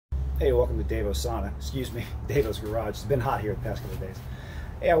Hey, welcome to Davo's Sauna. Excuse me, Davo's Garage. It's been hot here the past couple of days.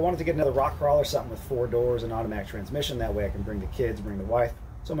 Hey, I wanted to get another rock crawler, something with 4 doors and automatic transmission. That way I can bring the kids, bring the wife.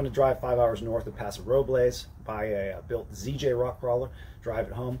 So I'm going to drive 5 hours north of Paso Robles, buy a built ZJ rock crawler, drive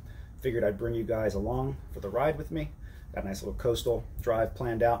it home. Figured I'd bring you guys along for the ride with me. Got a nice little coastal drive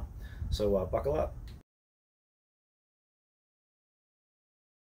planned out. So buckle up.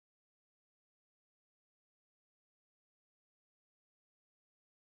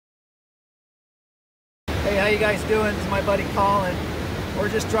 Hey, how you guys doing? This is my buddy Colin. We're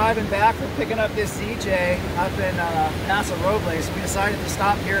just driving back from picking up this ZJ up in Paso Robles. We decided to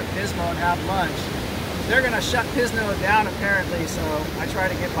stop here at Pismo and have lunch. They're going to shut Pismo down apparently, so I try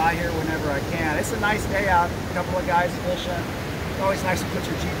to get by here whenever I can. It's a nice day out, a couple of guys fishing. It's always nice to put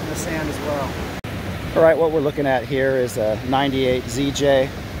your Jeep in the sand as well. All right, what we're looking at here is a 98 ZJ,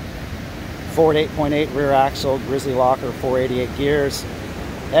 Ford 8.8 rear axle, Grizzly locker, 488 gears,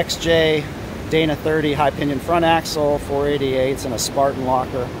 XJ Dana 30 high pinion front axle, 488s, and a Spartan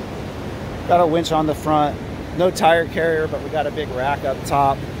locker. Got a winch on the front, no tire carrier, but we got a big rack up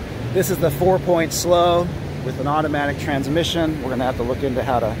top. This is the 4-point slow with an automatic transmission. We're gonna have to look into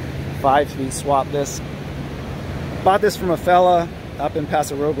how to 5-speed swap this. Bought this from a fella up in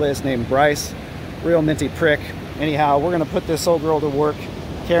Paso Robles named Bryce. Real minty prick. Anyhow, we're gonna put this old girl to work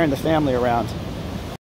carrying the family around.